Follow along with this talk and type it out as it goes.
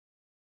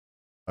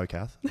Oh,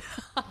 Kath.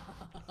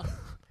 Are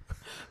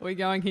we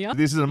going here?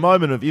 This is a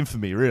moment of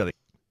infamy, really.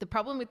 The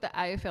problem with the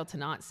AFL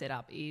Tonight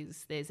setup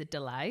is there's a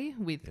delay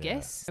with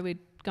guests. So we'd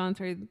gone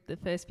through the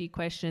first few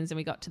questions and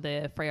we got to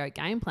the Freo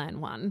game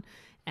plan one.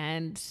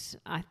 And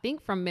I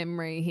think from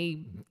memory,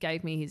 he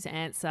gave me his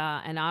answer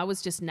and I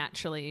was just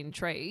naturally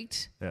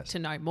intrigued to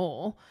know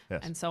more.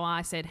 Yes. And so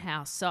I said,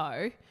 how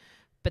so?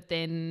 But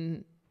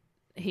then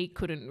he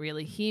couldn't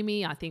really hear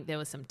me. I think there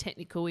was some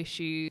technical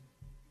issue.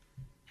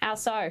 How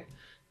so?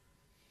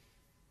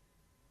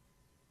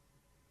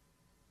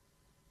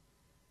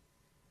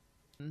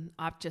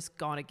 I've just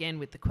gone again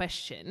with the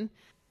question.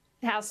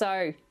 How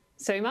so,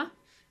 Suma?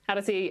 How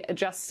does he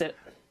adjust it?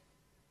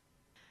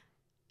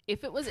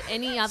 If it was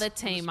any other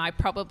team, I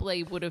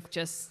probably would have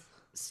just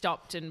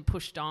stopped and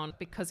pushed on.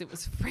 Because it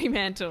was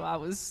Fremantle, I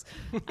was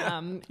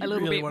a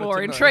little bit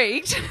more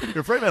intrigued. You're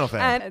a Fremantle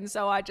fan. And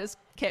so I just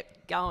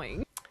kept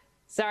going.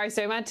 Sorry,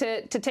 Suma,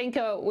 to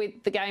tinker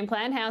with the game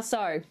plan, how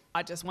so?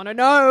 I just want to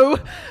know.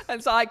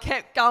 And so I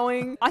kept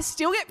going. I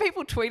still get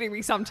people tweeting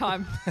me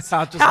sometimes.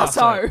 How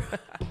so?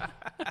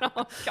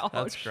 Oh, gosh.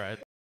 That's great.